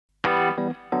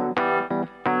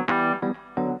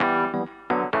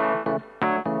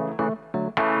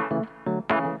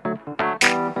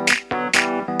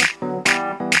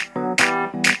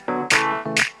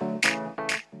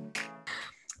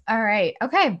right.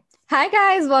 Okay. Hi,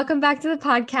 guys. Welcome back to the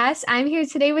podcast. I'm here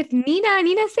today with Nina.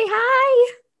 Nina, say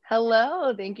hi.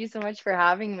 Hello, thank you so much for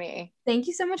having me. Thank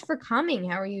you so much for coming.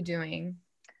 How are you doing?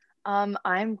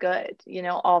 I'm good.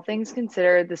 All things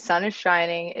considered, the sun is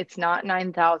shining. It's not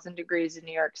 9,000 degrees in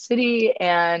New York City,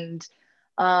 and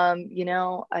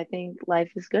I think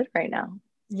life is good right now.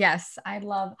 Yes,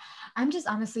 I'm just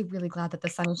honestly really glad that the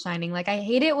sun is shining. Like, I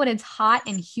hate it when it's hot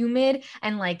and humid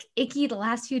and like icky. The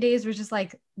last few days were just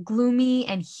like gloomy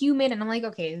and humid. And I'm like,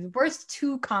 okay, the worst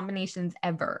two combinations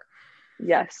ever.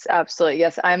 Yes, absolutely.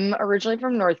 Yes, I'm originally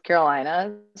from North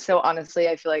Carolina, so honestly,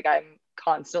 I feel like I'm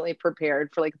constantly prepared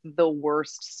for like the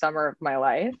worst summer of my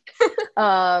life.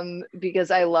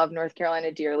 Because I love North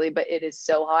Carolina dearly, but it is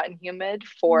so hot and humid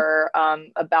for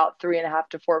about 3.5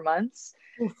 to 4 months.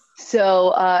 Oof.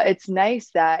 So it's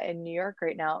nice that in New York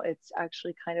right now, it's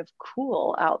actually kind of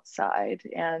cool outside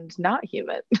and not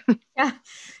humid. Yeah.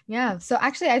 Yeah. So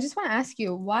actually, I just want to ask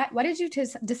you, why did you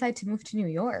decide to move to New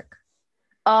York?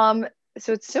 Um,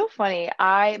 so it's so funny.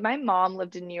 My mom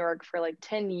lived in New York for like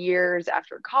 10 years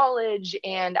after college,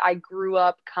 and I grew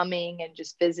up coming and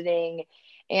just visiting.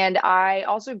 And I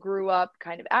also grew up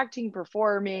kind of acting,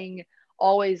 performing,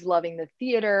 always loving the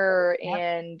theater. Yep.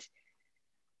 And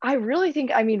I really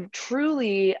think, I mean,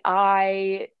 truly,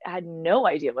 I had no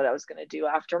idea what I was going to do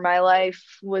after my life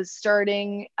was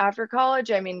starting after college.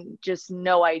 I mean, just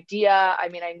no idea. I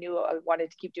mean, I knew I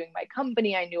wanted to keep doing my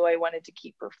company, I knew I wanted to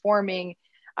keep performing.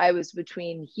 I was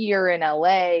between here in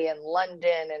LA and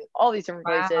London and all these different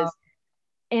Wow. places.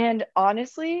 And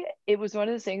honestly, it was one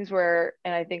of those things where,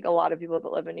 and I think a lot of people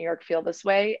that live in New York feel this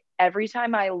way. Every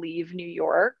time I leave New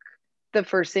York, the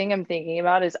first thing I'm thinking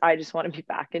about is I just want to be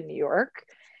back in New York.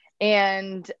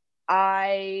 And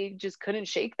I just couldn't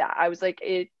shake that. I was like,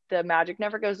 the magic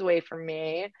never goes away from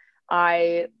me.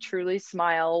 I truly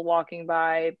smile walking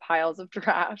by piles of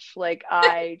trash. Like,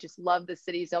 I just love the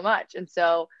city so much. And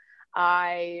so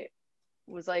I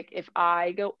was like, if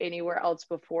I go anywhere else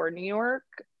before New York,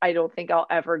 I don't think I'll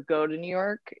ever go to New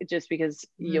York, just because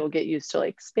Mhm. you'll get used to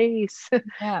like space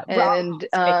Yeah. Raw and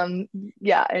space.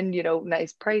 yeah, and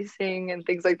nice pricing and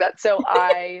things like that. So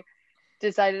I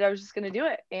decided I was just going to do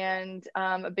it. And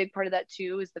a big part of that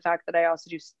too is the fact that I also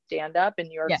do stand up, and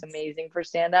New York's Yes. amazing for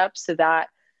stand up. So that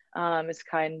is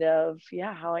kind of,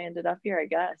 yeah, how I ended up here, I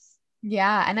guess.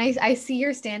 Yeah, and I see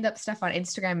your stand-up stuff on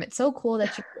Instagram. It's so cool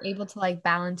that you're able to like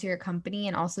balance your company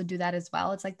and also do that as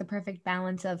well. It's like the perfect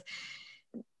balance of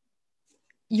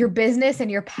your business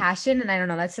and your passion. And I don't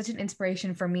know, that's such an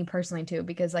inspiration for me personally too,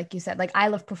 because like you said, like I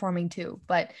love performing too.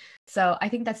 But so I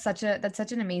think that's such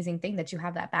an amazing thing that you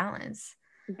have that balance.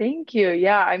 Thank you.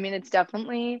 Yeah, I mean, it's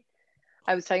definitely,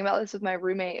 I was talking about this with my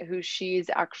roommate, who she's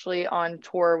actually on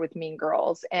tour with Mean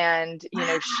Girls. And,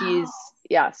 Wow. she's,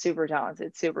 yeah, super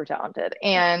talented, super talented.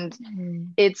 And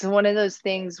Mhm. it's one of those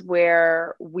things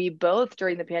where we both,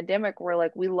 during the pandemic, were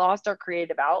like, we lost our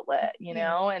creative outlet,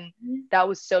 and that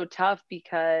was so tough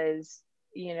because,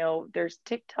 there's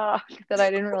TikTok that I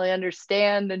didn't really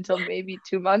understand until maybe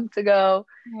 2 months ago.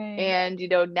 Right.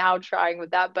 And, now trying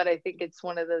with that. But I think it's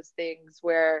one of those things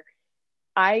where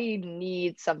I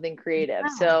need something creative.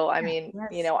 Yeah. So, I Yeah. mean,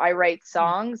 Yes. I write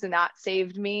songs, and that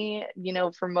saved me,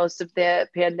 for most of the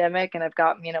pandemic. And I've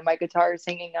got, my guitars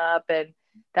hanging up and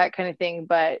that kind of thing.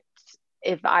 But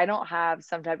if I don't have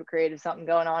some type of creative something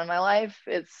going on in my life,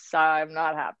 I'm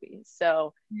not happy.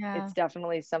 So Yeah. it's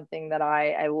definitely something that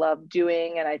I love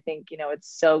doing. And I think, it's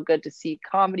so good to see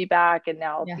comedy back, and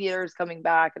now Yes. theater's coming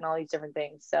back and all these different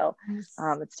things. So Yes.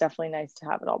 it's definitely nice to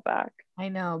have it all back. I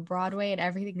know Broadway and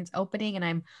everything is opening, and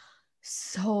I'm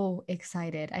so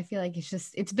excited. I feel like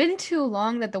it's been too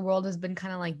long that the world has been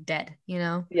kind of like dead, you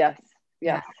know? Yes.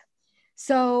 Yeah. Yes.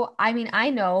 So, I mean,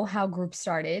 I know how group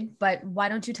started, but why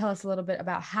don't you tell us a little bit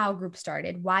about how group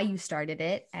started, why you started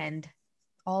it, and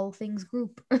all things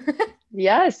group?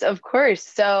 Yes, of course.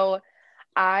 So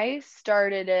I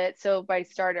started it. So by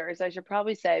starters, I should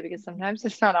probably say, because sometimes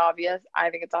it's not obvious. I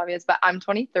think it's obvious, but I'm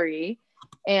 23,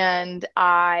 and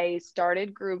I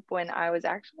started group when I was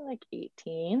actually like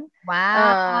 18.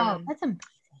 Wow, Um, that's amazing.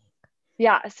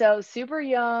 yeah, so super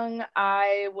young.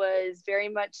 I was very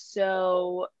much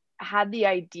so had the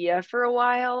idea for a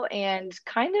while, and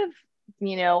kind of,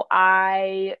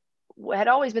 I had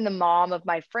always been the mom of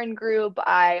my friend group.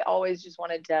 I always just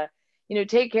wanted to,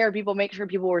 take care of people, make sure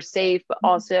people were safe, but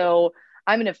also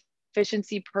I'm an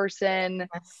efficiency person.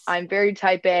 Yes. I'm very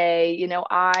type A.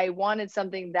 I wanted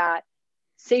something that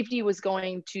safety was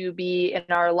going to be in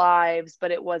our lives,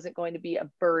 but it wasn't going to be a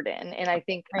burden. And I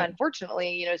think, Right.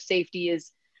 unfortunately, safety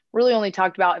is really only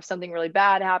talked about if something really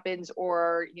bad happens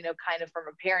or, you know, kind of from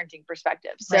a parenting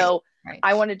perspective. So Right.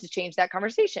 I wanted to change that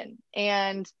conversation.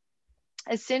 And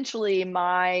essentially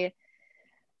my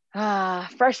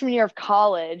freshman year of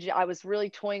college, I was really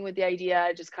toying with the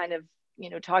idea, just kind of, you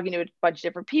know, talking to a bunch of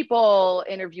different people,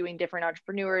 interviewing different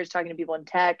entrepreneurs, talking to people in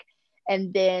tech.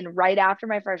 And then right after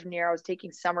my freshman year, I was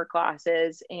taking summer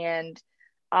classes, and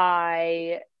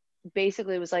I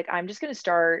basically was like, I'm just going to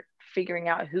start figuring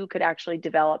out who could actually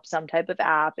develop some type of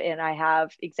app. And I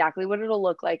have exactly what it'll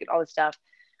look like and all this stuff.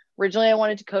 Originally I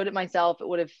wanted to code it myself.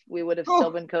 We would have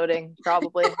still been coding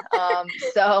probably.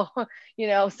 So, you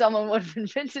know, someone would have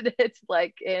invented it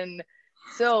like in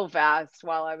so fast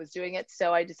while I was doing it.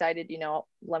 So I decided, you know,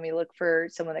 let me look for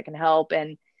someone that can help,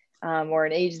 and or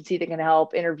an agency that can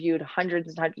help. Interviewed hundreds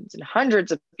and hundreds and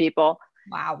hundreds of people.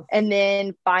 Wow. And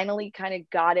then finally kind of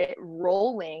got it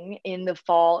rolling in the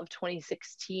fall of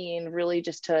 2016, really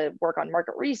just to work on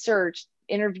market research,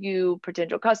 interview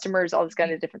potential customers, all this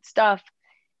kind of different stuff,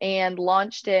 and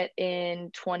launched it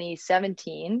in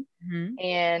 2017. Mm-hmm.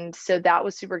 And so that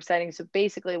was super exciting. So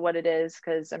basically what it is,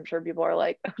 because I'm sure people are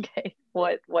like, okay,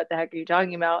 what the heck are you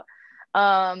talking about?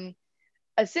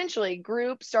 Essentially,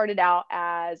 Group started out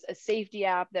as a safety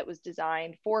app that was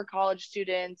designed for college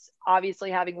students,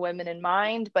 obviously having women in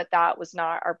mind, but that was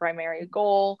not our primary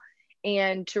goal.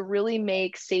 And to really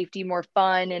make safety more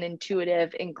fun and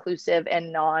intuitive, inclusive,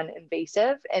 and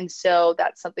non-invasive. And so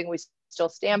that's something we still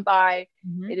stand by.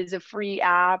 Mm-hmm. It is a free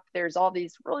app. There's all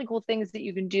these really cool things that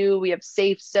you can do. We have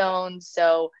safe zones.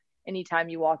 So anytime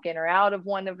you walk in or out of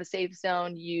one of a safe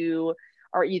zone, you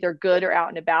are either good or out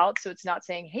and about. So it's not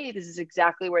saying, hey, this is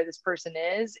exactly where this person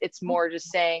is. It's more just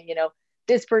saying, you know,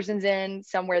 this person's in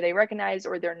somewhere they recognize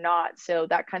or they're not. So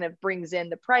that kind of brings in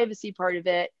the privacy part of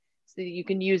it, so that you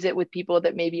can use it with people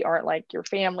that maybe aren't like your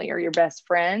family or your best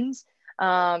friends.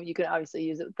 You can obviously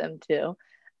use it with them too.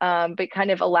 But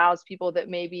kind of allows people that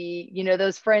maybe, you know,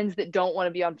 those friends that don't want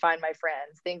to be on Find My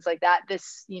Friends, things like that.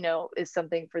 This, you know, is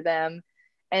something for them.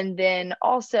 And then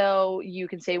also you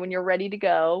can say when you're ready to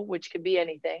go, which could be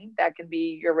anything. That can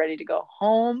be you're ready to go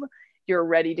home, you're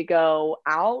ready to go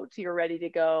out, you're ready to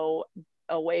go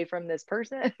away from this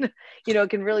person. You know,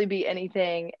 it can really be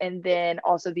anything. And then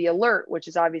also the alert, which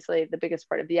is obviously the biggest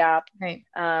part of the app. Right.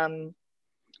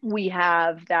 We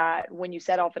have that when you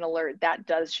set off an alert, that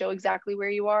does show exactly where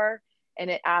you are. And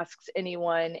it asks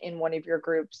anyone in one of your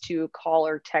groups to call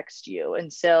or text you.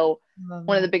 And so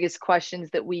one of the biggest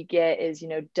questions that we get is, you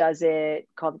know, does it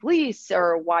call the police,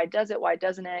 or why does it, why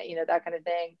doesn't it, you know, that kind of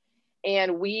thing.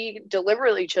 And we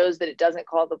deliberately chose that it doesn't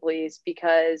call the police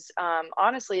because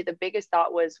honestly, the biggest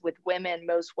thought was with women,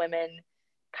 most women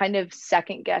kind of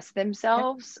second guess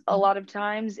themselves a lot of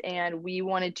times. And we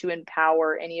wanted to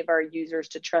empower any of our users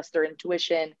to trust their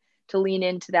intuition, to lean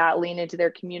into that, lean into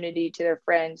their community, to their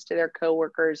friends, to their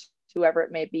coworkers, whoever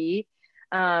it may be,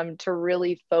 to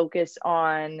really focus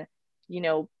on, you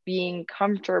know, being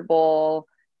comfortable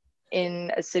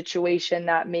in a situation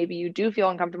that maybe you do feel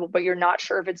uncomfortable, but you're not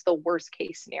sure if it's the worst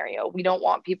case scenario. We don't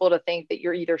want people to think that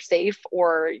you're either safe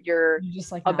or you're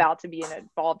just like about to be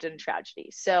involved in a tragedy.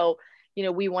 So, you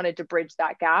know, we wanted to bridge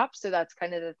that gap. So that's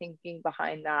kind of the thinking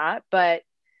behind that. But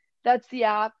that's the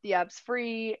app. The app's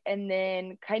free. And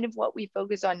then kind of what we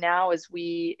focus on now is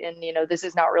and you know, this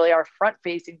is not really our front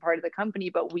facing part of the company,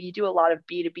 but we do a lot of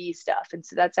B2B stuff. And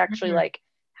so that's actually like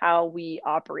how we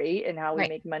operate and how we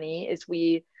make money is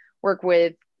we work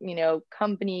with, you know,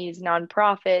 companies,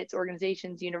 nonprofits,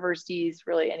 organizations, universities,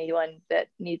 really anyone that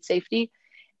needs safety.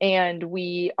 And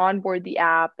we onboard the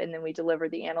app, and then we deliver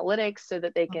the analytics so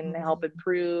that they can help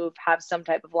improve, have some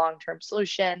type of long-term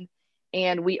solution.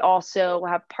 And we also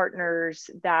have partners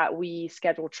that we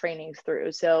schedule trainings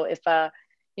through. So if a,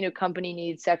 you know, company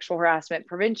needs sexual harassment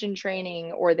prevention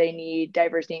training, or they need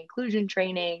diversity inclusion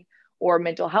training, or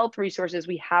mental health resources,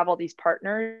 we have all these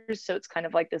partners. So it's kind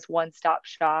of like this one-stop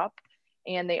shop.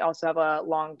 And they also have a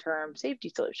long-term safety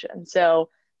solution. So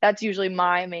that's usually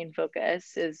my main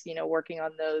focus is, you know, working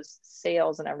on those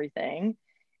sales and everything.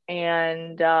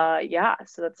 And yeah,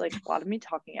 so that's like a lot of me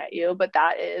talking at you, but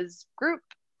that is Group.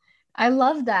 I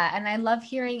love that. And I love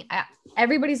hearing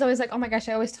everybody's always like, oh my gosh,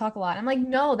 I always talk a lot. I'm like,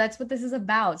 no, that's what this is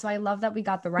about. So I love that we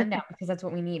got the rundown because that's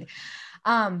what we need.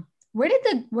 Where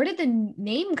did the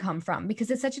name come from?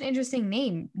 Because it's such an interesting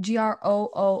name,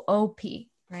 GROOP,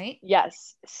 right?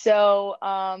 Yes. So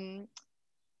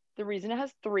the reason it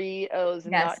has 3 O's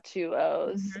and not 2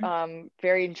 O's,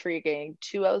 very intriguing.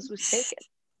 2 O's was taken.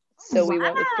 So we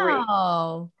went with 3.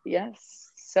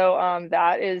 Yes. So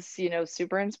that is, you know,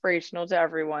 super inspirational to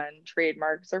everyone.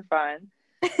 Trademarks are fun.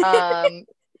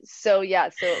 So yeah,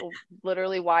 so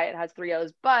literally why it has three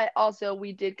O's, but also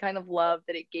we did kind of love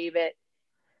that it gave it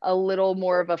a little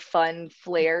more of a fun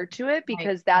flair to it, Right,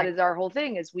 because that right. is our whole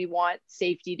thing, is we want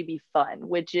safety to be fun,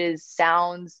 which is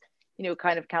sounds,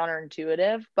 kind of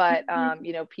counterintuitive, but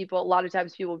Mhm. people, a lot of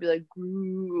times people will be like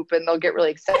group and they'll get really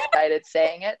excited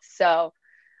saying it. So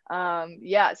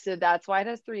yeah, so that's why it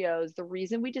has three O's. The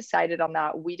reason we decided on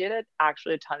that, we did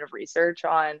actually a ton of research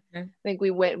on, Okay. I think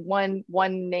we went, one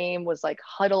name was like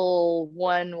Huddle,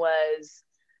 one was,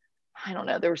 I don't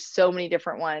know, there were so many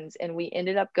different ones, and we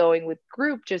ended up going with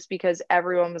group just because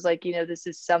everyone was like, this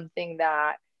is something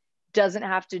that doesn't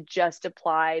have to just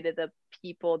apply to the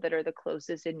people that are the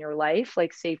closest in your life.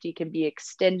 Like safety can be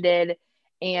extended.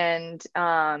 And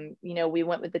we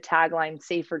went with the tagline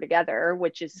 "Safer Together,"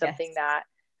 which is something Yes.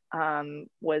 that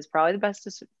was probably the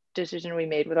best decision we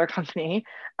made with our company.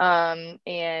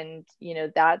 And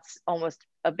that's almost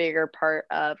a bigger part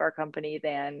of our company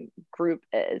than group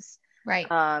is. Right.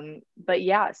 But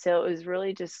yeah, so it was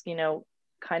really just,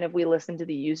 kind of, we listened to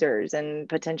the users and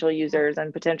potential users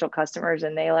and potential customers,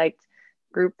 and they liked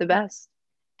group the best.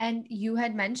 And you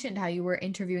had mentioned how you were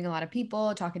interviewing a lot of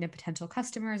people, talking to potential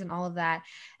customers and all of that.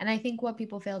 And I think what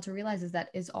people fail to realize is that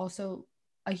is also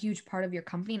a huge part of your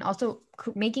company, and also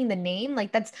making the name,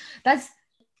 like that's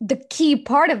the key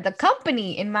part of the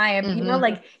company in my Mm-hmm.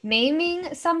 like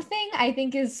naming something, I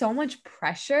think is so much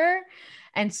pressure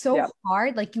and so Yep.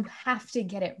 hard. Like you have to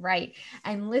get it right.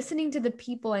 And listening to the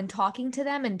people and talking to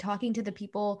them and talking to the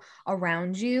people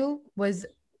around you was,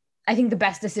 I think, the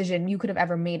best decision you could have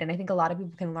ever made. And I think a lot of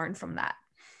people can learn from that.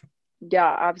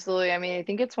 Yeah, absolutely. I mean, I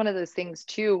think it's one of those things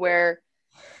too where,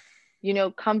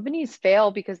 companies fail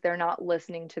because they're not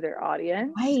listening to their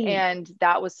audience. Right. And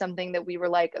that was something that we were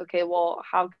like, okay, well,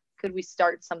 how could we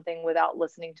start something without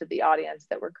listening to the audience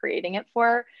that we're creating it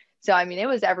for? So, I mean, it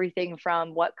was everything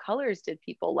from what colors did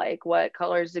people like? What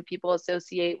colors did people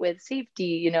associate with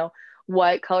safety?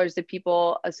 What colors did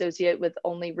people associate with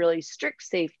only really strict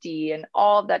safety, and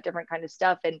all of that different kind of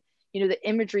stuff. And, the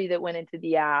imagery that went into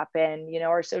the app, and,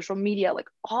 our social media, like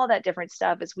all that different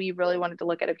stuff, as we really wanted to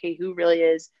look at, okay, who really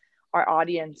is our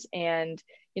audience. And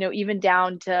even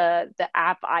down to the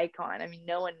app icon, I mean,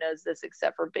 no one knows this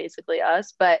except for basically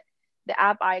us, but the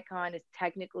app icon is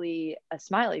technically a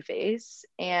smiley face,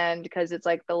 and because it's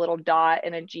like the little dot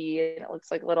and a G and it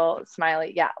looks like a little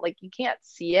smiley, yeah, like you can't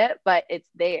see it but it's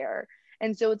there.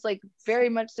 And so it's like very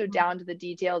much so down to the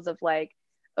details of like,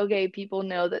 okay, people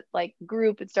know that like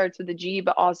group, it starts with a G,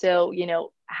 but also,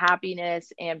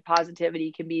 happiness and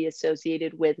positivity can be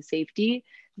associated with safety.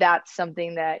 That's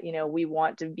something that, we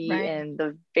want to be Right. in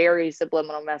the very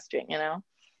subliminal messaging.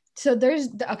 So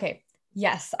okay.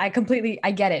 Yes, I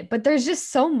get it. But there's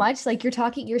just so much, like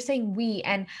you're saying we,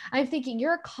 and I'm thinking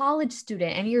you're a college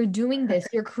student and you're doing this,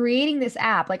 you're creating this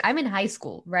app. Like I'm in high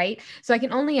school, right? So I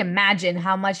can only imagine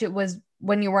how much it was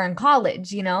when you were in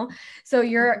college, you know? So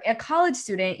you're a college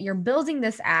student, you're building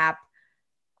this app.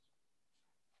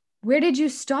 Where did you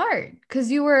start? Because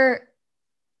you were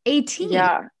 18.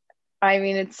 Yeah. I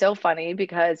mean, it's so funny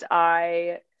because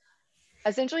I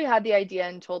essentially had the idea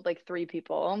and told like three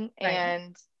people, Right.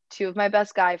 and two of my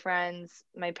best guy friends,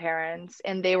 my parents,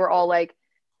 and they were all like,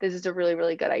 this is a really,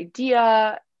 really good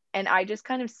idea. And I just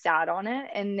kind of sat on it.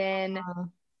 And then, Uh,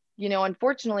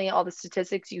 unfortunately, all the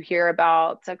statistics you hear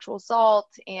about sexual assault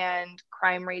and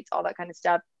crime rates, all that kind of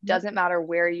stuff, doesn't matter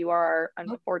where you are, nope.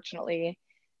 unfortunately,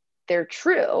 they're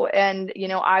true. And,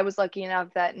 I was lucky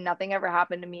enough that nothing ever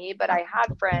happened to me, but I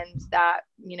had friends that,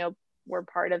 were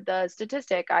part of the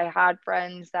statistic. I had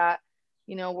friends that,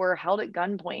 were held at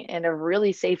gunpoint in a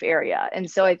really safe area. And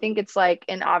so I think it's like,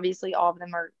 and obviously all of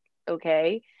them are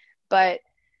okay, but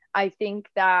I think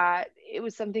that it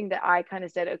was something that I kind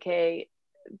of said, okay,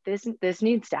 this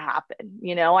needs to happen.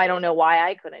 I don't know why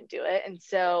I couldn't do it. And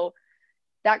so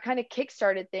that kind of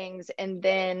kickstarted things. And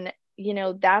then,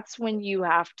 that's when you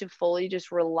have to fully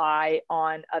just rely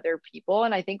on other people.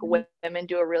 And I think women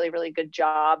do a really, really good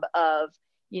job of,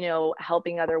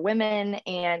 helping other women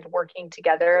and working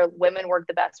together. Women work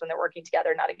the best when they're working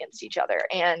together, not against each other.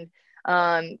 And,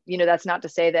 that's not to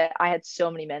say that I had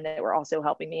so many men that were also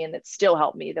helping me and that still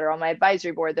help me. They're on my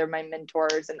advisory board, they're my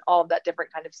mentors and all of that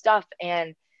different kind of stuff.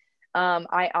 And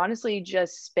I honestly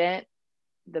just spent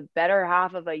the better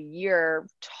half of a year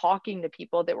talking to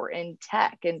people that were in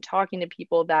tech and talking to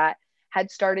people that had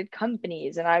started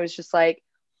companies. And I was just like,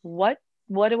 what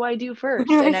do I do first?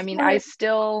 And I mean, I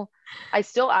still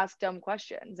ask dumb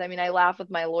questions. I mean, I laugh with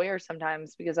my lawyer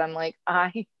sometimes because I'm like,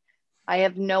 I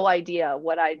have no idea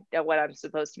what I'm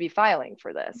supposed to be filing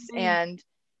for this. And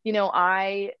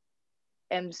I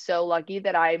am so lucky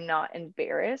that I'm not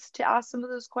embarrassed to ask some of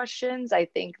those questions. I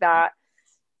think that,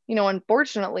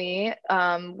 unfortunately,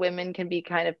 women can be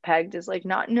kind of pegged as like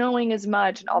not knowing as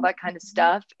much and all that kind of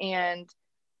stuff. And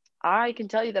I can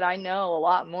tell you that I know a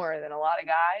lot more than a lot of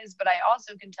guys, but I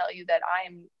also can tell you that I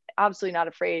am absolutely not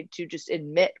afraid to just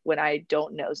admit when I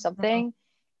don't know something.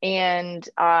 And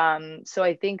so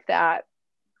I think that,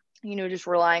 just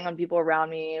relying on people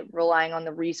around me, relying on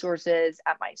the resources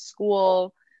at my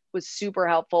school was super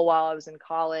helpful while I was in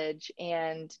college.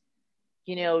 And,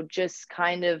 just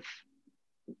kind of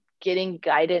getting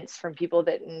guidance from people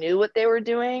that knew what they were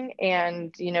doing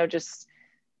and, just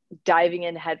diving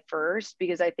in head first,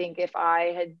 because I think if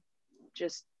I had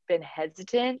just been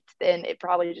hesitant, then it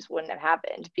probably just wouldn't have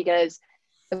happened, because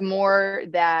the more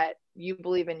that you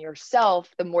believe in yourself,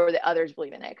 the more that others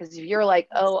believe in it. Because if you're like,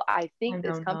 oh, I I think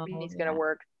this don't know. company is going to Yeah.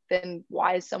 work, then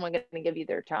why is someone going to give you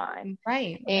their time?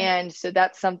 Right. And so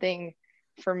that's something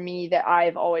for me that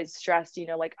I've always stressed,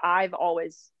 like I've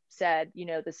always said,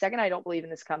 the second I don't believe in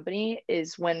this company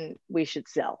is when we should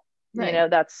sell. Right.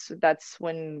 That's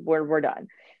when we're done.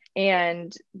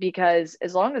 And because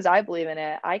as long as I believe in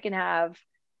it, I can have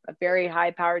a very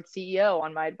high powered CEO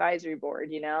on my advisory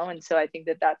board, and so I think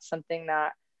that that's something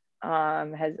that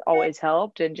has always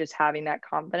helped, and just having that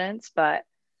confidence. But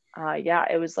yeah,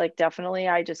 it was like definitely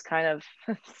I just kind of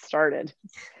started,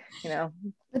 you know.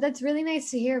 But that's really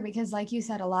nice to hear, because like you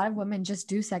said, a lot of women just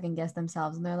do second guess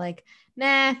themselves and they're like,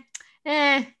 nah,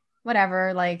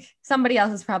 whatever. Like somebody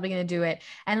else is probably going to do it.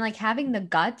 And like having the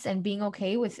guts and being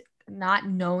okay with not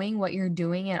knowing what you're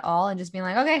doing at all and just being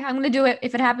like, okay, I'm going to do it.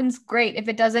 If it happens, great. If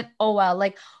it doesn't, oh well.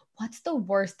 Like, what's the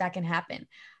worst that can happen?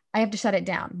 I have to shut it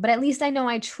down. But at least I know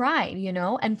I tried,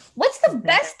 And what's the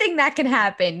best thing that can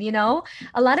happen,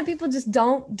 A lot of people just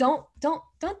don't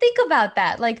think about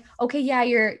that. Like, okay, yeah,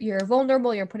 you're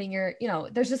vulnerable, you're putting your,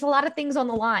 there's just a lot of things on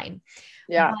the line.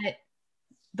 Yeah. But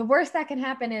the worst that can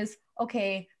happen is,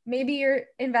 okay, maybe your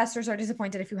investors are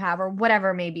disappointed if you have, or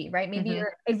whatever, maybe, right? Maybe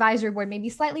your advisory board may be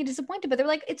slightly disappointed, but they're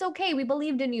like, it's okay, we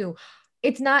believed in you.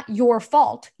 It's not your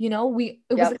fault, it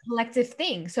was a collective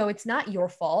thing, so it's not your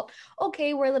fault.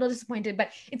 Okay, we're a little disappointed, but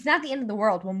it's not the end of the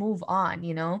world. We'll move on,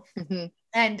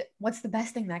 And what's the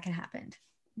best thing that can happen?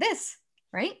 This,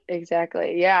 right?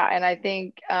 Exactly. Yeah. And I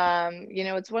think,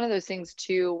 it's one of those things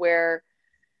too, where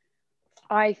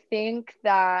I think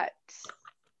that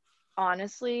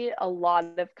honestly, a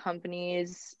lot of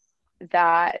companies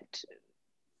that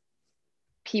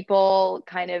people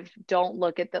kind of don't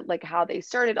look at the, like how they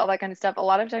started, all that kind of stuff. A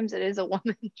lot of times it is a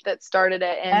woman that started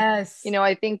it. And, Yes.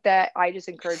 I think that I just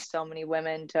encourage so many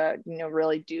women to,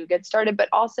 really do get started. But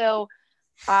also,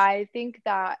 I think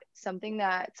that something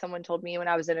that someone told me when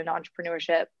I was in an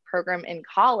entrepreneurship program in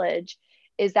college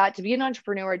is that to be an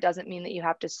entrepreneur doesn't mean that you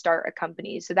have to start a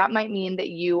company. So that might mean that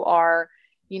you are,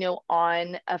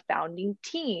 on a founding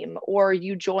team, or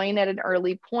you join at an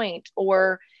early point,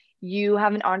 or you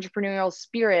have an entrepreneurial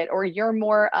spirit, or you're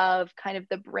more of kind of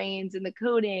the brains and the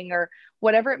coding, or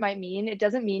whatever it might mean. It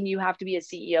doesn't mean you have to be a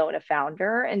CEO and a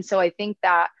founder. And so I think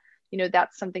that,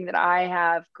 that's something that I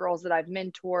have girls that I've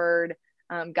mentored,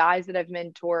 guys that I've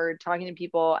mentored, talking to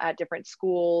people at different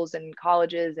schools and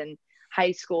colleges and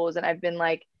high schools. And I've been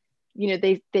like,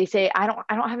 they say, I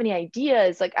don't have any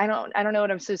ideas. Like, I don't know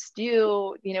what I'm supposed to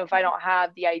do, if I don't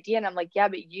have the idea. And I'm like, yeah,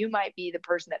 but you might be the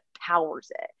person that powers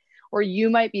it. Or you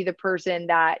might be the person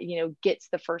that, gets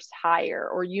the first hire,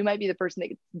 or you might be the person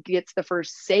that gets the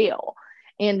first sale.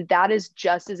 And that is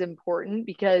just as important,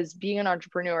 because being an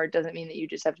entrepreneur doesn't mean that you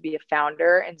just have to be a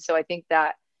founder. And so I think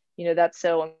that, that's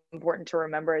so important to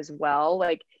remember as well.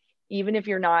 Like, even if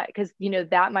you're not, because,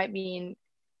 that might mean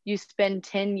you spend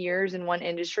 10 years in one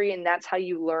industry and that's how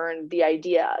you learn the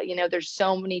idea. There's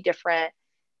so many different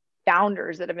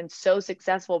founders that have been so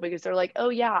successful because they're like, oh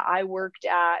yeah, I worked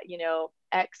at,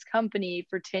 X company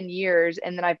for 10 years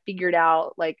and then I figured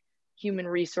out like human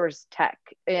resource tech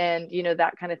and,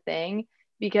 that kind of thing,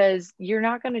 because you're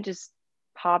not going to just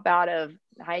pop out of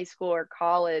high school or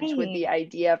college with the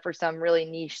idea for some really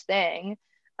niche thing.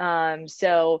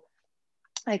 So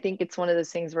I think it's one of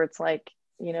those things where it's like,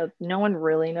 no one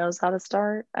really knows how to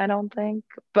start, I don't think,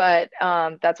 but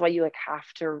that's why you like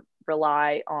have to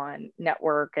rely on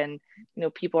network and,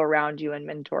 people around you and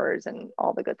mentors and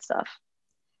all the good stuff.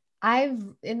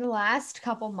 In the last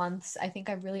couple months, I think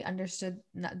I've really understood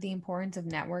the importance of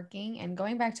networking, and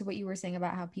going back to what you were saying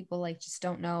about how people like just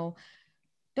don't know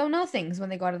things when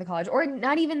they go out of the college, or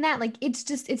not even that, like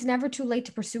it's never too late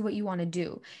to pursue what you want to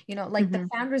do. Like the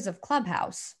founders of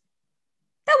Clubhouse,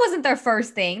 That wasn't their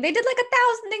first thing. They did like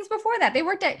 1,000 things before that. They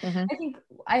worked at, Mm-hmm. I think,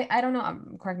 I don't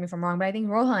know, correct me if I'm wrong, but I think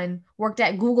Rohan worked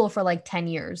at Google for like 10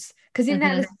 years because he didn't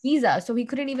have his visa. So he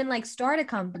couldn't even like start a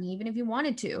company, even if he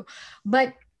wanted to.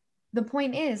 But the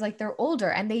point is, like, they're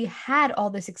older and they had all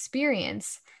this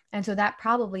experience. And so that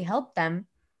probably helped them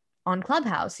on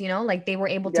Clubhouse, like they were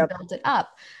able to Yep. build it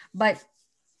up. But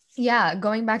yeah,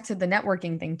 going back to the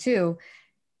networking thing too,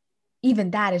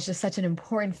 even that is just such an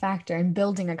important factor in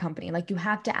building a company. Like you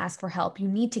have to ask for help. You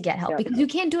need to get help Yep. because you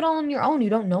can't do it all on your own. You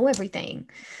don't know everything.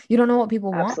 You don't know what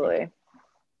people want. Absolutely.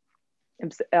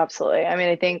 Absolutely. I mean,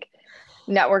 I think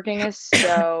networking is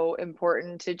so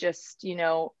important to just,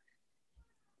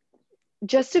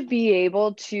 just to be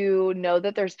able to know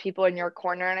that there's people in your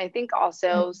corner. And I think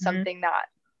also Mhm. something that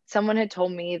someone had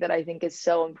told me that I think is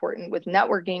so important with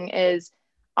networking is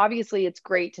obviously it's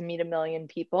great to meet a million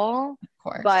people, Of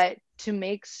course. but to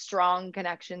make strong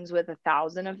connections with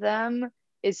 1,000 of them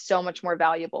is so much more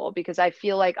valuable because I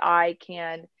feel like I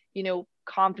can,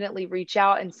 confidently reach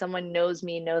out and someone knows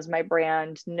me, knows my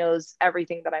brand, knows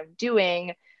everything that I'm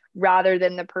doing rather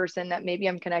than the person that maybe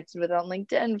I'm connected with on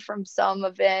LinkedIn from some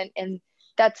event. And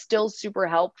that's still super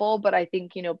helpful. But I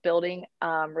think, building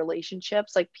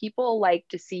relationships, like people like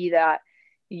to see that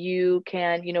you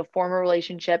can, form a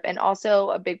relationship. And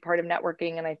also a big part of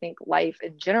networking, and I think life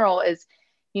in general is,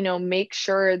 make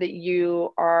sure that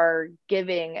you are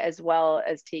giving as well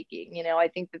as taking. I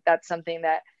think that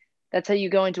that's how you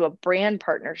go into a brand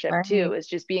partnership too, Right. is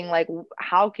just being like,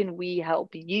 how can we help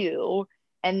you?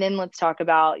 And then let's talk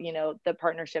about, the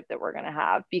partnership that we're going to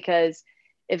have. Because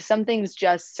if something's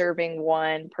just serving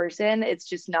one person, it's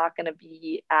just not going to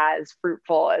be as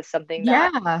fruitful as something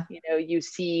that, Yeah. you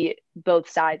see both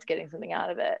sides getting something out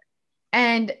of it.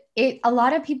 And a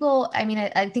lot of people, I mean,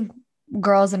 I think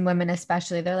girls and women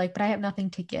especially, they're like, but I have nothing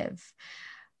to give.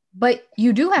 But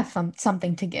you do have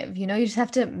something to give, you just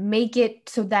have to make it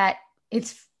so that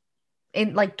it's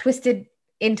in like twisted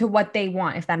into what they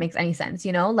want, if that makes any sense,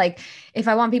 like if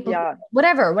I want people, Yeah.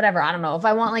 whatever, I don't know, if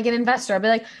I want like an investor, I'll be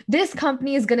like, this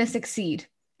company is going to succeed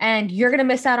and you're going to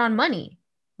miss out on money,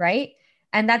 right?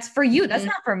 And that's for you, that's Mm-hmm.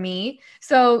 not for me.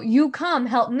 So you come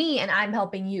help me and I'm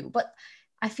helping you. But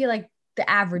I feel like the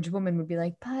average woman would be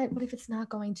like, but what if it's not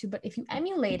going to? But if you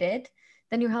emulate it,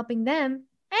 then you're helping them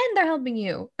and they're helping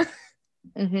you.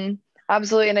 Mm-hmm.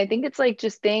 Absolutely. And I think it's like,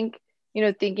 just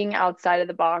thinking outside of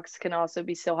the box can also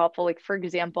be so helpful. Like, for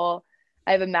example,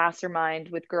 I have a mastermind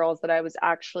with girls that I was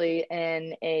actually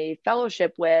in a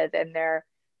fellowship with, and they're,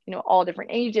 all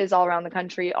different ages, all around the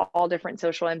country, all different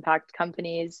social impact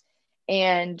companies.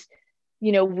 And,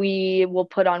 we will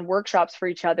put on workshops for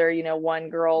each other. One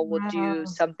girl will do Wow.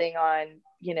 something on,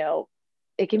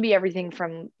 it can be everything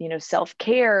from,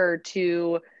 self-care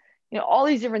to, all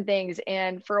these different things.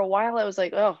 And for a while, I was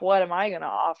like, oh, what am I going to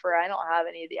offer? I don't have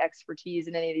any of the expertise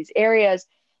in any of these areas.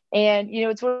 And,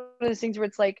 it's one of those things where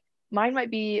it's like, mine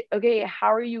might be, okay,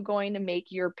 how are you going to make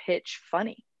your pitch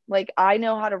funny? Like, I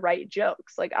know how to write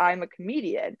jokes, like, I'm a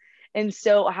comedian. And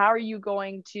so, how are you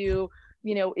going to,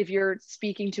 if you're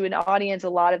speaking to an audience, a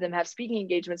lot of them have speaking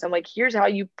engagements. I'm like, here's how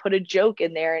you put a joke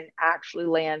in there and actually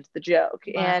land the joke.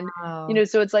 And Wow.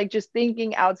 so it's like just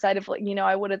thinking outside of, like,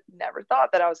 I would have never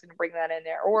thought that I was going to bring that in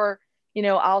there. Or,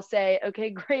 I'll say, okay,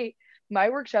 great. My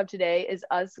workshop today is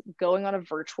us going on a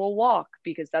virtual walk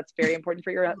because that's very important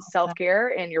for your self care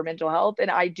and your mental health.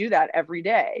 And I do that every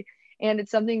day. And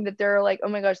it's something that they're like, oh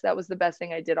my gosh, that was the best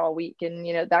thing I did all week. And,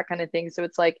 that kind of thing. So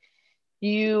it's like,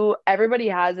 everybody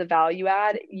has a value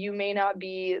add. You may not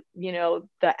be,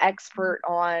 the expert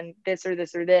on this or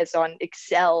this or this on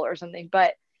Excel or something,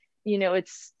 but,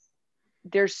 it's,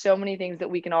 there's so many things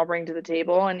that we can all bring to the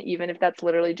table. And even if that's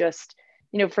literally just,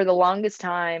 for the longest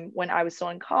time when I was still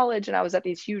in college and I was at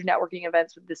these huge networking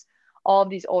events with all of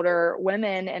these older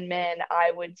women and men,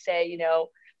 I would say,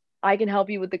 I can help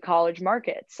you with the college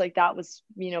markets. Like, that was,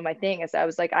 my thing is I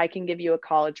was like, I can give you a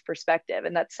college perspective.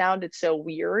 And that sounded so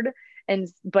weird.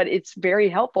 But it's very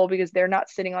helpful because they're not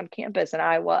sitting on campus and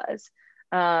I was.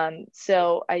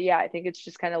 So yeah, I think it's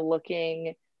just kind of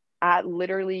looking at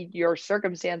literally your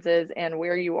circumstances and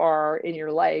where you are in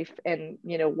your life and,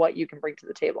 what you can bring to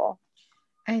the table.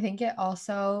 I think it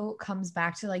also comes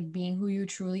back to like being who you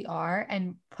truly are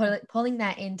and pulling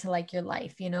that into like your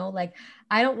life, like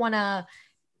I don't want to,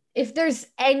 if there's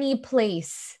any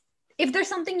place, if there's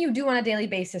something you do on a daily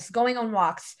basis, going on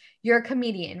walks, you're a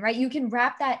comedian, right? You can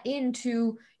wrap that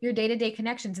into your day-to-day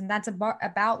connections. And that's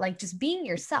about like just being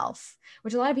yourself,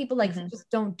 which a lot of people like Mm-hmm. just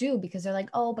don't do because they're like,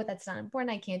 oh, but that's not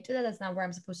important. I can't do that. That's not where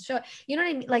I'm supposed to show it. You know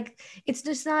what I mean? Like, it's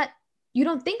just not, you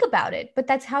don't think about it, but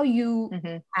that's how you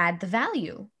Mm-hmm. add the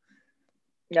value.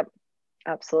 Yep.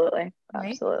 Absolutely. right?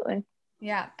 Absolutely.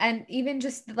 Yeah. And even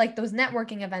just like those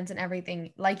networking events and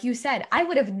everything, like you said, I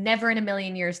would have never in a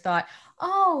million years thought,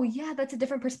 oh, yeah, that's a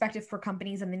different perspective for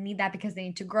companies and they need that because they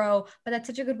need to grow. But that's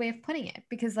such a good way of putting it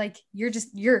because like you're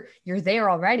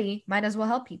there already, might as well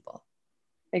help people.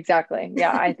 Exactly.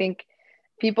 Yeah. I think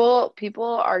people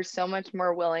are so much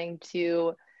more willing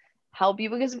to help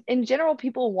you because in general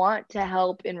people want to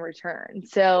help in return.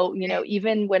 So, Right.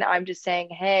 even when I'm just saying,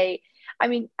 hey, I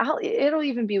mean, it'll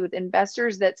even be with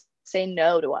investors that say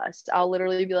no to us. I'll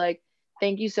literally be like,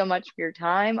 thank you so much for your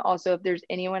time. Also, if there's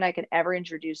anyone I can ever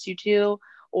introduce you to,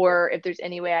 or if there's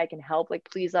any way I can help, like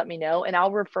please let me know. And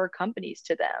I'll refer companies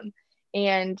to them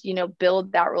and,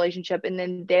 build that relationship. And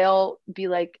then they'll be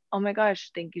like, oh my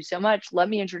gosh, thank you so much. Let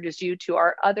me introduce you to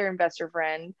our other investor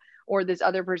friend or this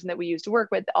other person that we used to work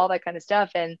with, all that kind of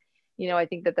stuff. And, I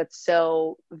think that that's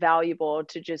so valuable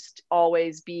to just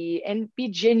always be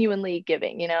genuinely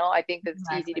giving. I think that it's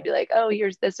easy to Exactly. be like, oh,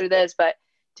 here's this or this, but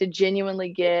to genuinely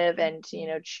give and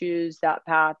to, choose that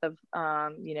path of,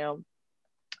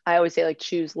 I always say like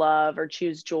choose love or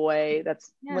choose joy.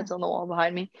 That's Yeah. what's on the wall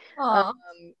behind me. Oh,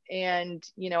 And,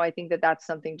 I think that that's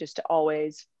something just to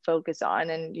always focus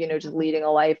on and, just leading a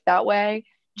life that way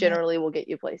yeah. generally will get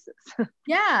you places.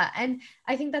 Yeah. And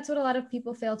I think that's what a lot of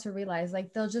people fail to realize.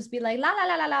 Like they'll just be like, la, la,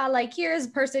 la, la, la, like here's a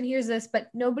person, here's this, but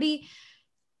nobody,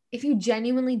 if you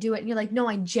genuinely do it and you're like, no,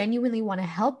 I genuinely want to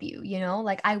help you,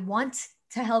 like I want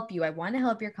to help you. I want to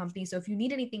help your company. So if you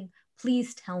need anything,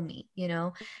 please tell me. Hmm.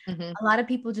 A lot of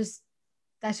people just,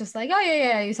 that's just like, oh,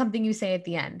 yeah, yeah, something you say at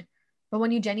the end. But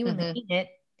when you genuinely Hmm. mean it,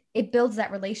 it builds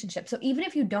that relationship. So even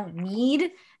if you don't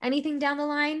need anything down the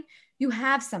line, you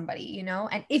have somebody.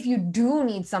 And if you do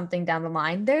need something down the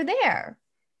line, they're there.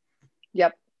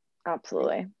 Yep,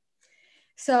 absolutely.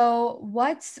 So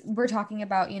we're talking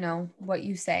about, what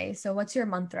you say. So what's your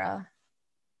mantra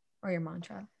or your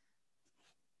mantra?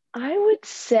 I would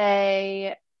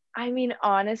say, I mean,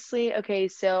 honestly, okay,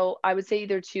 so I would say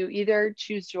either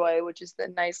choose joy, which is the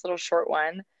nice little short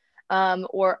one,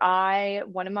 or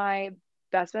one of my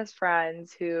best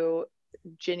friends who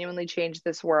genuinely changed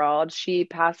this world, she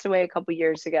passed away a couple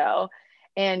years ago,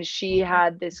 and she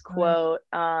had this quote,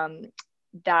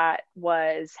 that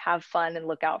was have fun and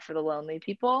look out for the lonely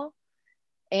people.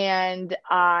 And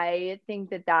I think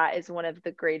that that is one of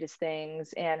the greatest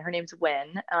things. And her name's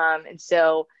Win. And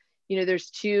so, there's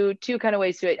two kind of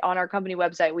ways to it. On our company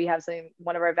website, we have something.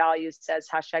 One of our values says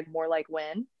hashtag more like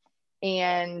Win,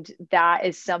 and that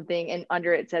is something. And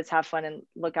under it says have fun and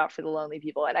look out for the lonely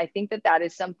people. And I think that that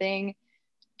is something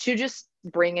to just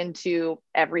bring into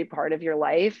every part of your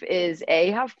life is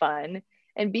A, have fun,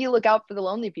 and B, look out for the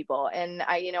lonely people. And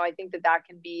I think that that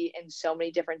can be in so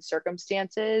many different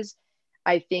circumstances.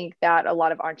 I think that a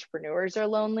lot of entrepreneurs are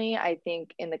lonely. I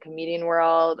think in the comedian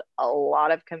world, a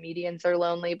lot of comedians are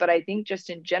lonely, but I think just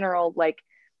in general, like,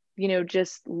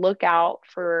 just look out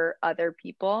for other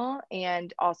people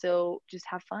and also just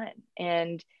have fun.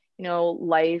 And,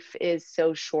 life is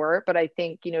so short, but I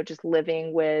think, just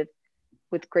living with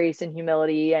grace and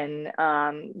humility and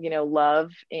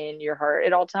love in your heart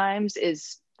at all times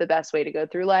is the best way to go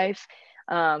through life.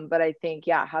 But I think,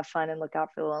 yeah, have fun and look out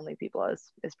for the lonely people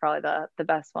is probably the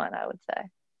best one, I would say.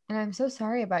 And I'm so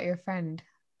sorry about your friend.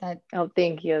 That, Oh,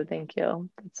 thank you,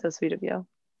 that's so sweet of you.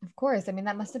 of course, I mean,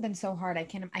 that must have been so hard. I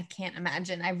can't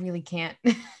imagine. I really can't.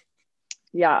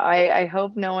 Yeah, I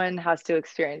hope no one has to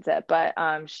experience it, but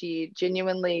she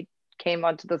genuinely came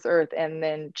onto this earth and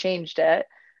then changed it,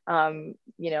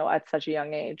 at such a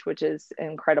young age, which is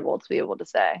incredible to be able to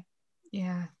say.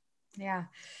 Yeah. Yeah.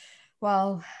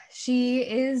 Well, she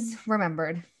is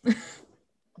remembered.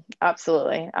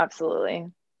 Absolutely, absolutely.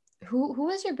 Who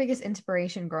was your biggest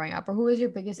inspiration growing up, or who was your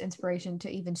biggest inspiration to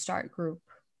even start group?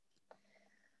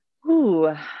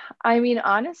 Ooh, I mean,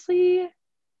 honestly,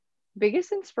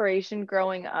 biggest inspiration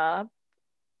growing up,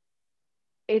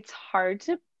 it's hard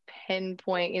to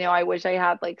pinpoint. I wish I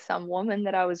had like some woman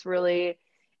that I was really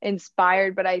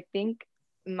inspired, but I think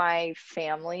my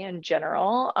family in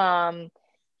general, I'm,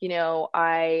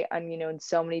 in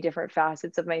so many different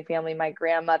facets of my family. My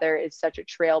grandmother is such a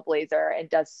trailblazer and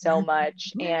does so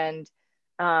much. And,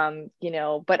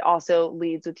 but also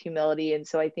leads with humility. And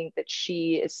so I think that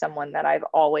she is someone that I've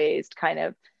always kind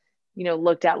of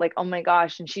looked at like, oh my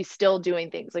gosh, and she's still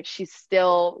doing things. Like she's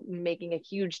still making a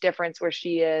huge difference where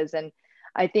she is. And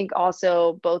I think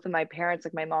also both of my parents,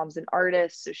 like my mom's an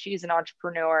artist, so she's an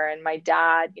entrepreneur, and my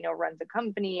dad, runs a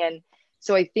company. And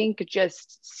so I think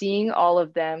just seeing all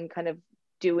of them kind of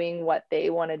doing what they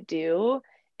want to do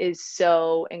is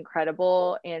so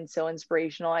incredible and so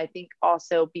inspirational. I think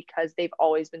also because they've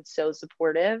always been so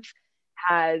supportive,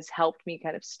 has helped me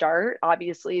kind of start.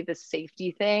 Obviously, the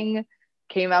safety thing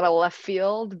came out of left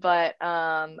field, but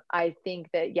I think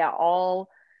that, yeah, all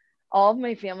of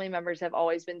my family members have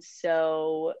always been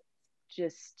so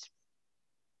just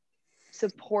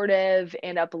supportive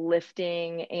and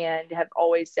uplifting, and have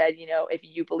always said, if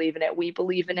you believe in it, we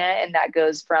believe in it. And that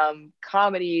goes from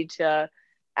comedy to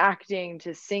acting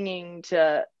to singing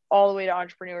to all the way to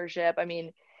entrepreneurship. I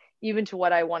mean, even to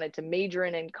what I wanted to major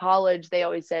in college, they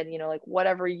always said, like,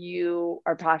 whatever you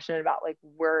are passionate about, like,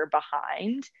 we're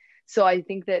behind. So I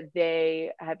think that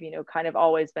they have, kind of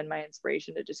always been my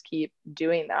inspiration to just keep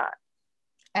doing that.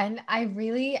 And I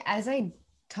really, as I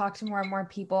talk to more and more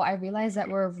people, I realize that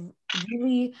we're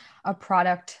really a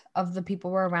product of the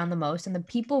people we're around the most. And the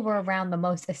people we're around the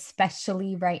most,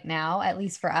 especially right now, at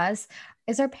least for us,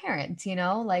 is our parents,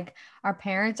 like our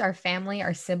parents, our family,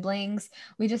 our siblings.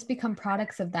 We just become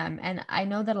products of them. And I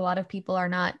know that a lot of people are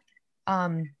not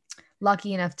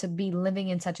lucky enough to be living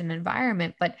in such an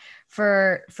environment. But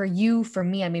for you, for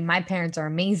me, I mean, my parents are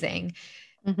amazing.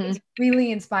 It's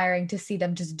really inspiring to see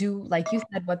them just do, like you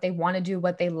said, what they want to do,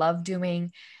 what they love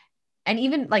doing. And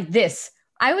even like this,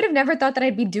 I would have never thought that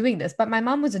I'd be doing this, but my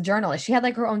mom was a journalist. She had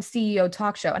like her own CEO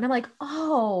talk show. And I'm like,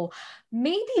 oh,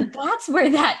 maybe that's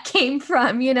where that came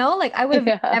from, like I would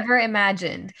have never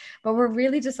imagined, but we're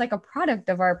really just like a product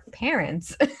of our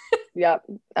parents. Yep.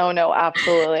 Oh no,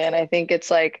 absolutely. And I think it's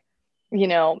like,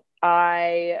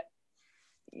 I,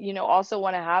 also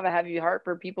want to have a heavy heart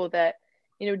for people that,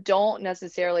 don't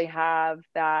necessarily have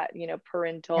that,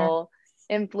 parental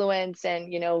influence,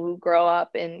 and, who grow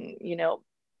up in,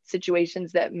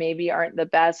 situations that maybe aren't the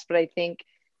best. But I think,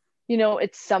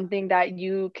 it's something that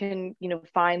you can,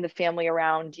 find the family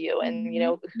around you, and,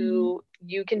 who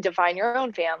you can define your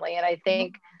own family. And I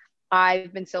think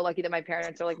I've been so lucky that my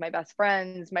parents are like my best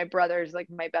friends. My brother's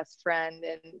like my best friend,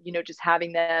 and, just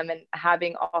having them, and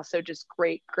having also just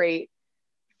great, great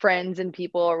friends and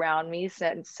people around me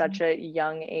since such a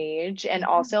young age. And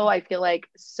also, I feel like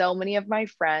so many of my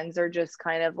friends are just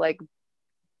kind of like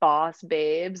boss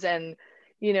babes, and,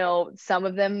 some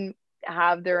of them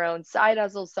have their own side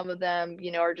hustles. Some of them,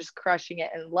 are just crushing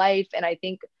it in life. And I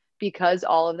think because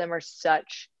all of them are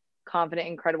such confident,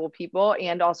 incredible people,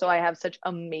 and also I have such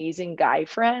amazing guy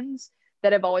friends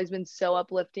that have always been so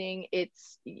uplifting,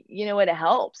 it's, it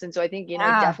helps. And so I think,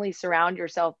 definitely surround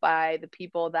yourself by the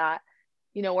people that,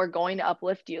 are going to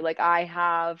uplift you. Like, I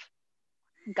have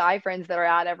guy friends that are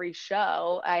at every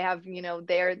show. I have,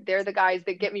 they're the guys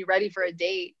that get me ready for a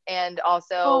date, and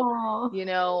also,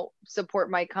 Aww. Support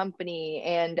my company.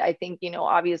 And I think,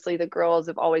 obviously the girls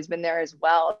have always been there as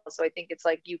well. So I think it's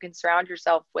like you can surround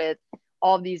yourself with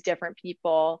all these different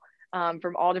people,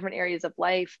 from all different areas of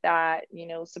life that,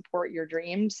 support your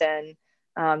dreams. And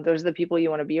those are the people you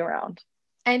want to be around.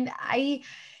 And I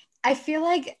feel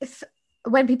like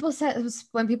when people say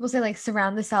like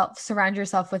surround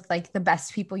yourself with like the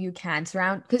best people you can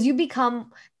surround, because you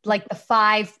become like the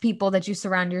 5 people that you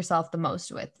surround yourself the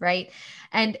most with, right?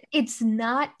 And it's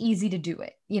not easy to do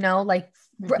it, like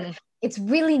it's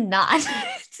really not.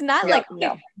 It's not like, okay,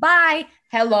 no. bye,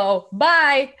 hello,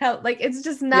 bye, like it's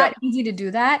just not easy to do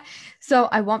that. So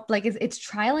I want, like, it's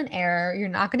trial and error. You're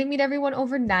not going to meet everyone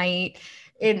overnight.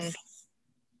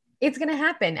 It's going to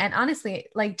happen. And honestly,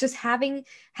 like, just having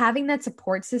that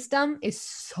support system is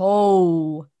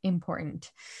so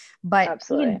important. But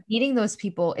Absolutely. meeting those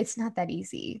people, it's not that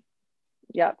easy.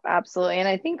 Yep, absolutely. And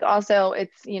I think also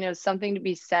it's, something to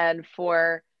be said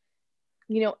for,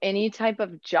 any type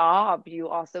of job you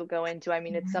also go into. I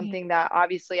mean, it's something that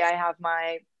obviously I have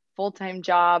my full-time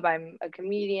job. I'm a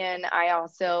comedian. I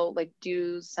also like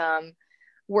do some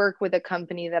work with a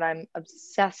company that I'm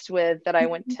obsessed with, that I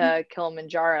went to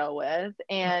Kilimanjaro with.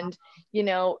 And,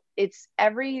 it's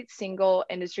every single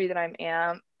industry that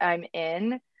I'm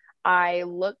in. I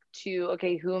look to,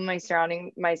 okay, who am I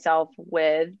surrounding myself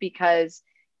with? Because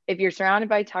if you're surrounded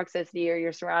by toxicity, or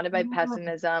you're surrounded by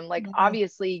pessimism, like,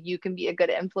 obviously you can be a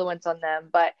good influence on them,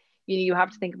 but, you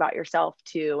have to think about yourself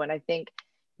too. And I think,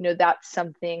 that's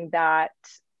something that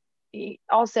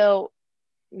also,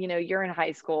 you're in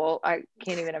high school. I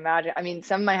can't even imagine. I mean,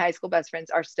 some of my high school best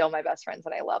friends are still my best friends,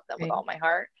 and I love them with all my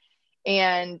heart.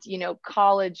 And,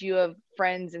 college, you have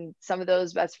friends, and some of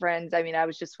those best friends, I mean, I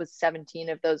was just with 17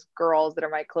 of those girls that are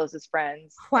my closest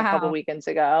friends a couple weekends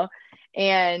ago.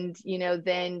 And,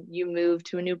 then you move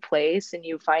to a new place and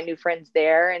you find new friends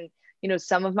there. And,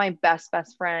 some of my best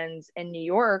friends in New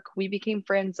York, we became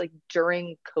friends like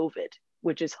during COVID,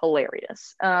 which is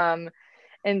hilarious.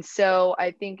 And so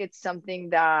I think it's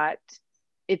something that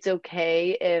it's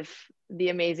okay if the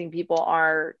amazing people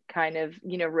are kind of,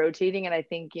 rotating. And I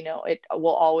think, it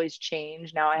will always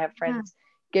change. Now I have Yeah. friends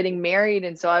getting married.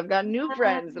 And so I've got new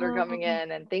friends that are coming Wow.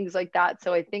 in and things like that.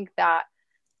 So I think that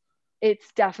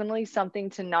it's definitely something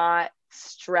to not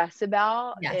stress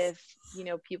about Yes. if,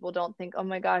 people don't think, oh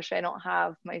my gosh, I don't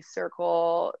have my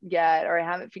circle yet, or I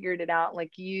haven't figured it out.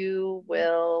 Like you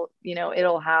will,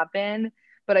 it'll happen.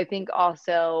 But I think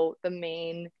also the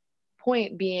main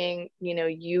point being,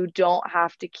 you don't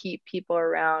have to keep people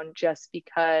around just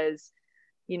because,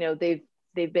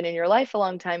 they've been in your life a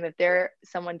long time. If they're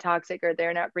someone toxic, or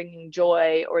they're not bringing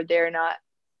joy, or they're not,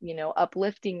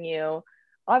 uplifting you,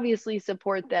 obviously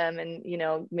support them. And,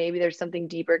 maybe there's something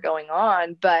deeper going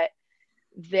on, but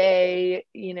they,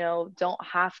 don't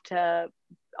have to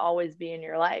always be in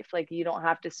your life. Like you don't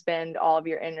have to spend all of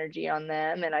your energy on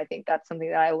them. And I think that's something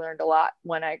that I learned a lot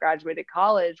when I graduated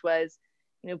college was,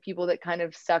 people that kind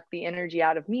of suck the energy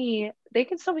out of me, they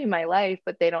can still be in my life,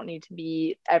 but they don't need to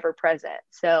be ever present.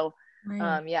 So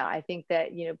Right. yeah, I think that,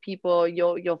 people,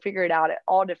 you'll figure it out at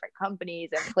all different companies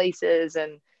and places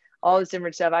and all this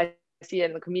different stuff. I see it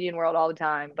in the comedian world all the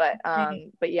time. Right.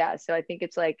 But yeah, so I think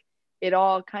it's like it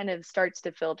all kind of starts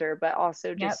to filter, but also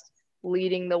Yep. just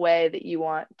leading the way that you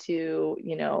want to,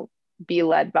 be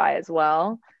led by as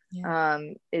well, Yeah.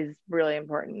 is really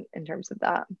important in terms of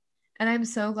that. And I'm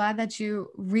so glad that you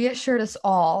reassured us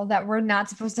all that we're not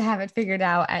supposed to have it figured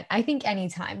out at, I think, any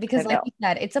time. I Because, like know. you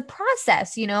said, it's a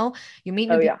process, you meet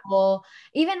new Oh yeah. people.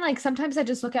 Even like sometimes I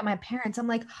just look at my parents, I'm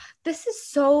like, this is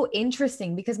so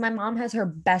interesting because my mom has her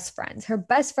best friends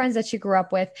that she grew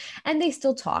up with, and they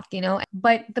still talk.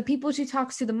 But the people she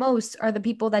talks to the most are the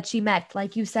people that she met,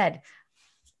 like you said,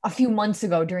 a few months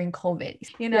ago during COVID.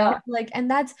 Yeah, Like, and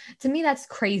that's to me, that's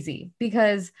crazy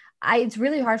because it's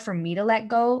really hard for me to let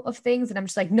go of things. And I'm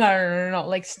just like, no, no, no, no, no.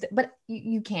 Like, but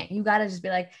you can't, you got to just be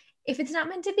like, if it's not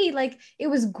meant to be, like, it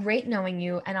was great knowing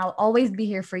you and I'll always be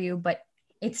here for you, but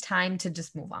it's time to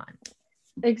just move on.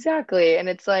 exactly. And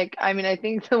it's like, I mean, I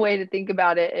think the way to think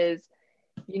about it is,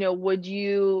 would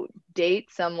you date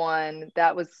someone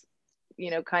that was,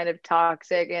 kind of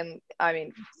toxic? And I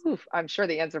mean, I'm sure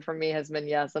the answer for me has been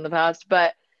yes in the past,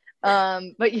 but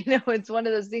it's one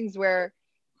of those things where,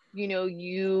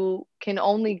 you can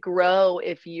only grow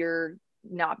if you're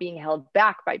not being held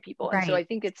back by people. And so I Right.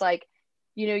 think it's like,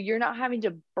 you're not having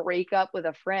to break up with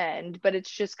a friend, but it's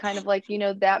just kind of like,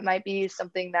 that might be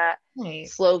something that Right.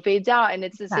 slow fades out. And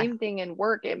it's the same Exactly. thing in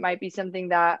work. It might be something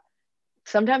that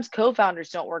sometimes co-founders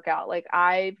don't work out. Like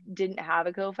I didn't have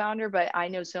a co-founder, but I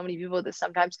know so many people that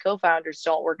sometimes co-founders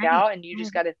don't work Right. out, and you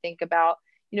just got to think about,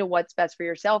 what's best for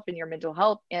yourself and your mental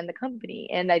health and the company.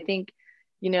 And I think,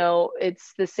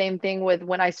 it's the same thing with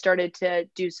when I started to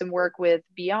do some work with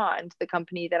Beyond, the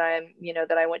company that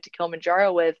that I went to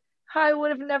Kilimanjaro with. I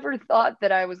would have never thought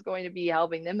that I was going to be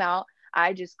helping them out.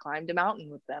 I just climbed a mountain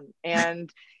with them.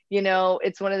 And,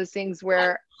 it's one of those things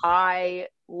where I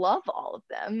love all of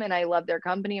them and I love their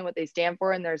company and what they stand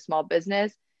for and their small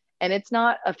business. And it's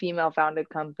not a female founded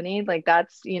company. Like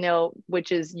that's,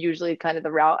 which is usually kind of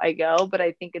the route I go. But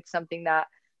I think it's something that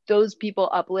those people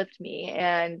uplift me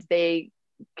and they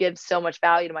give so much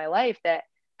value to my life that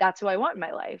that's who I want in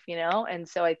my life. And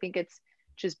so I think it's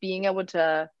just being able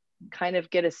to kind of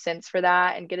get a sense for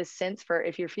that and get a sense for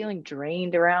if you're feeling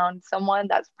drained around someone,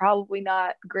 that's probably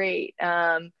not great.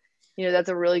 That's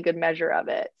a really good measure of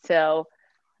it. So,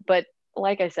 but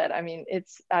like I said, I mean,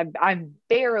 I'm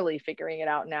barely figuring it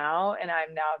out now, and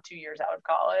I'm now 2 years out of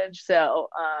college, so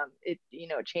it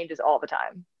changes all the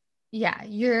time. Yeah,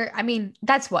 I mean,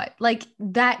 that's what, like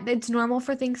that, it's normal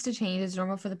for things to change. It's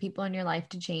normal for the people in your life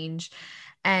to change.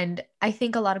 And I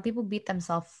think a lot of people beat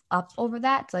themselves up over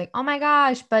that. It's like, oh my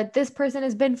gosh, but this person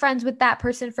has been friends with that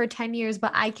person for 10 years,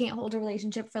 but I can't hold a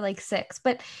relationship for like 6.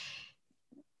 But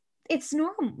it's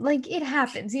normal. Like it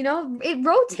happens, it Yeah,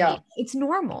 rotates. It's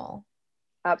normal.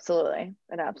 absolutely,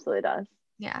 it absolutely does.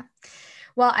 Yeah.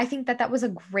 Well, I think that that was a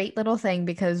great little thing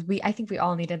because I think we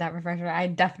all needed that refresher. I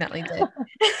definitely did.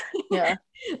 Yeah.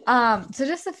 So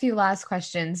just a few last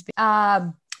questions.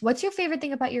 What's your favorite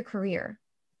thing about your career?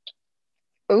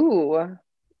 Ooh.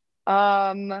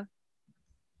 Um,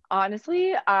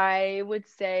 Honestly, I would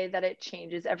say that it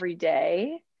changes every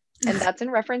day. And that's in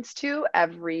reference to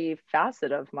every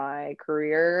facet of my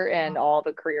career and all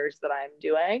the careers that I'm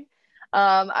doing.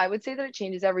 I would say that it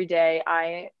changes every day.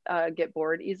 I get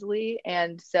bored easily.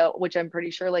 And so, which I'm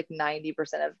pretty sure like 90%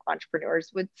 of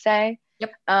entrepreneurs would say.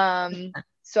 Yep.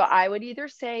 So I would either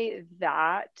say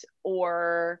that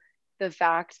or the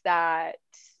fact that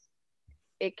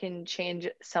it can change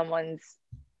someone's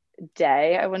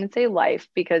day. I wouldn't say life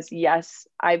because, yes,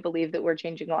 I believe that we're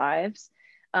changing lives.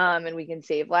 and we can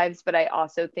save lives. But I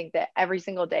also think that every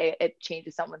single day it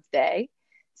changes someone's day.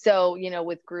 So,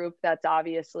 with group, that's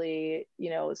obviously,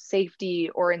 safety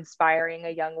or inspiring a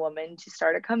young woman to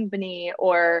start a company,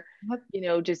 or,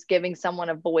 just giving someone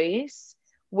a voice.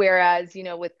 Whereas,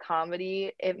 with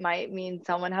comedy, it might mean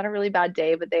someone had a really bad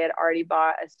day, but they had already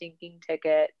bought a stinking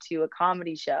ticket to a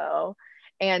comedy show.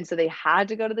 And so they had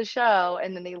to go to the show,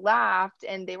 and then they laughed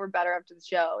and they were better after the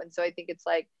show. And so I think it's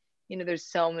like, there's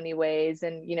so many ways.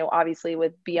 And, obviously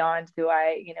with Beyond, who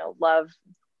I, love,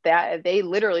 that they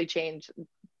literally change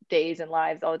days and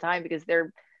lives all the time, because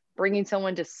they're bringing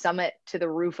someone to summit to the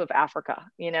roof of Africa.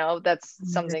 That's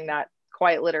something that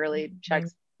quite literally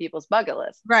checks people's bucket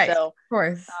list. Right. So, of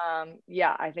course.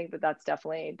 Yeah, I think that's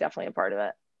definitely a part of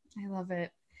it. I love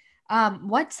it.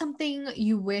 What's something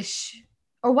you wish,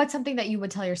 or what's something that you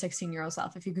would tell your 16-year-old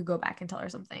self if you could go back and tell her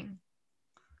something?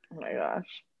 Oh my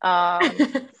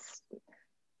gosh.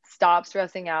 Stop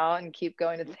stressing out and keep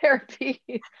going to therapy.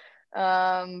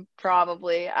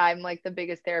 Probably. I'm like the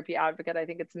biggest therapy advocate. I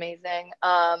think it's amazing.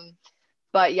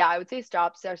 But yeah, I would say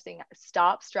stop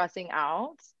stressing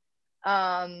out.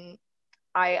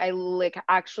 I like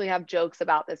actually have jokes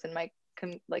about this in my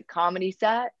comedy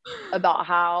set, about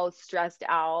how stressed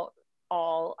out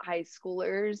all high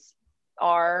schoolers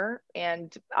are,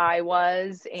 and I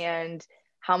was, and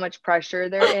how much pressure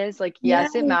there is. Like,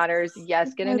 yes, it matters.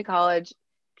 Yes, get into college,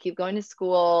 keep going to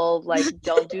school, like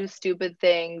don't do stupid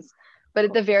things. But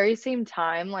at the very same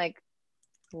time, like,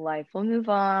 life will move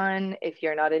on. If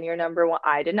you're not in your number one,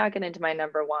 I did not get into my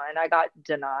number one. I got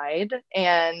denied.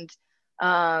 And,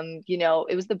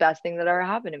 it was the best thing that ever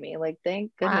happened to me. Like,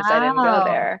 thank goodness I didn't go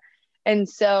there. And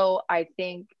so I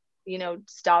think,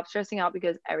 stop stressing out,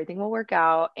 because everything will work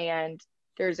out. And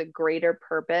there's a greater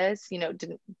purpose.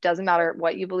 Doesn't matter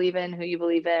what you believe in, who you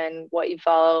believe in, what you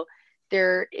follow.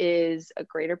 There is a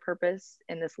greater purpose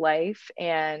in this life.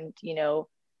 And,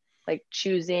 like,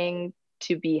 choosing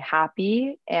to be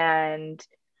happy and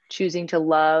choosing to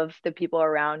love the people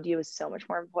around you is so much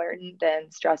more important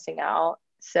than stressing out.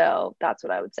 So that's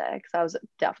what I would say, because I was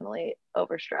definitely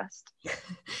overstressed.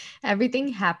 Everything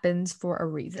happens for a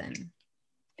reason.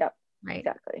 Yep. Right.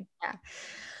 Exactly.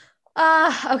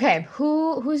 Yeah. Okay.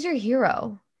 Who's your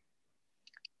hero?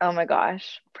 Oh my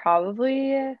gosh.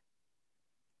 Probably.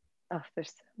 Oh, there's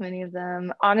so many of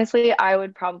them. Honestly, I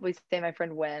would probably say my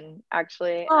friend Wynn,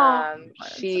 actually.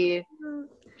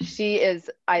 She is,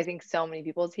 I think, so many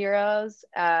people's heroes.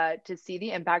 To see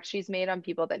the impact she's made on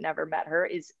people that never met her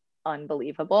is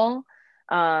unbelievable.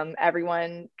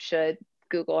 Everyone should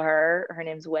Google her. Her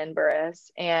name's Wynn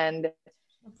Burris. And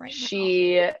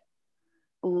she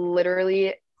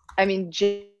literally, I mean,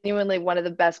 genuinely, one of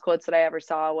the best quotes that I ever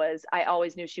saw was, I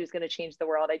always knew she was going to change the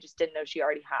world. I just didn't know she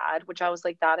already had, which I was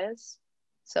like, that is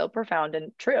so profound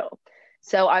and true.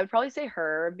 So I would probably say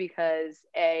her, because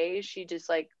she just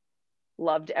like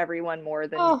loved everyone more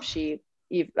than I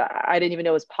didn't even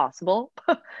know was possible.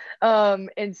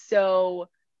 And so,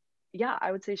 yeah,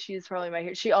 I would say she's probably my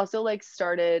hero. She also like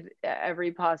started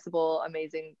every possible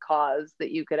amazing cause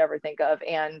that you could ever think of,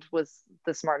 and was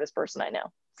the smartest person I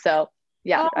know. So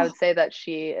yeah, I would say that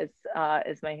she is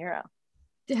my hero.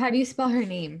 How do you spell her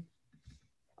name?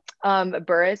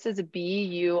 Burris is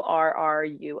Burrus.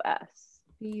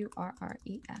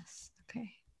 Burres.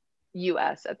 Okay.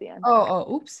 US at the end.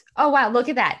 Oh, oops. Oh, wow. Look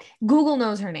at that. Google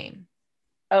knows her name.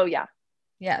 Oh, yeah.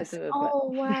 Yes. Oh,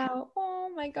 wow.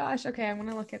 Oh my gosh. Okay. I'm going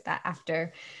to look at that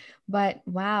after. But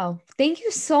wow. Thank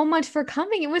you so much for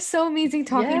coming. It was so amazing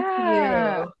talking to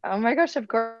you. Oh my gosh. Of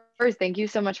course. Thank you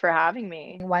so much for having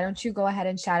me. Why don't you go ahead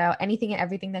and shout out anything and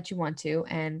everything that you want to,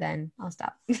 and then I'll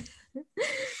stop.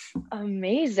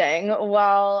 Amazing.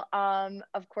 Well,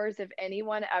 of course, if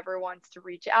anyone ever wants to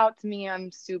reach out to me,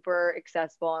 I'm super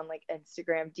accessible on like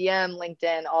Instagram, DM,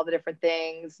 LinkedIn, all the different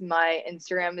things. My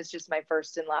Instagram is just my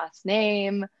first and last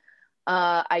name.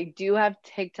 I do have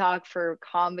TikTok for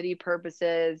comedy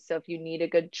purposes. So if you need a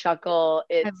good chuckle,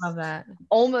 it's I love that.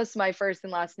 Almost my first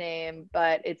and last name,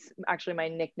 but it's actually my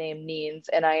nickname, Nins,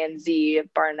 Ninz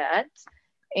Barnett.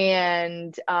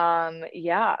 And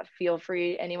yeah, feel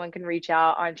free. Anyone can reach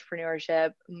out.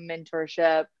 Entrepreneurship,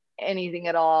 mentorship, anything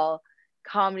at all.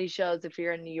 Comedy shows if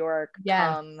you're in New York.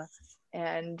 Yes.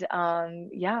 And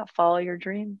yeah, follow your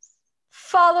dreams.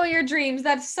 Follow your dreams.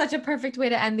 That's such a perfect way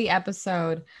to end the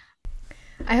episode.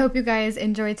 I hope you guys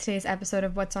enjoyed today's episode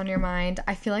of What's on Your Mind.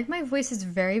 I feel like my voice is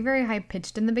very, very high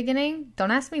pitched in the beginning.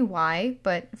 Don't ask me why,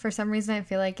 but for some reason I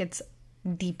feel like it's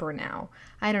deeper now.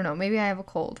 I don't know, maybe I have a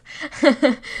cold.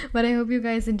 But I hope you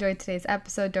guys enjoyed today's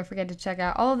episode. Don't forget to check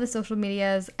out all of the social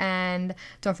medias, and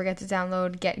don't forget to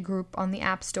download Get Group on the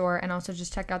App Store, and also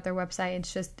just check out their website.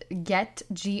 It's just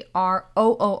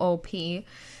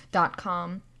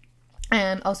getgroop.com.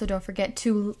 And also don't forget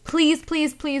to please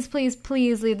leave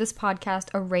this podcast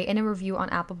a rate and a review on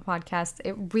Apple Podcasts.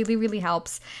 It really, really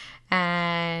helps.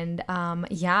 And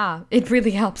yeah, it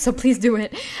really helps. So please do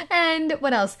it. And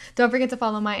what else? Don't forget to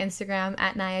follow my Instagram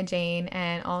at Naya Jane,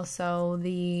 and also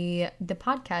the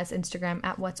podcast Instagram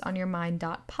at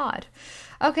whatsonyourmind.pod.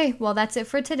 Okay, well, that's it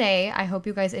for today. I hope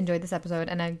you guys enjoyed this episode.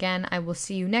 And again, I will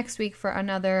see you next week for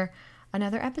another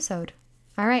episode.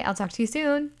 All right, I'll talk to you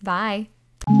soon. Bye.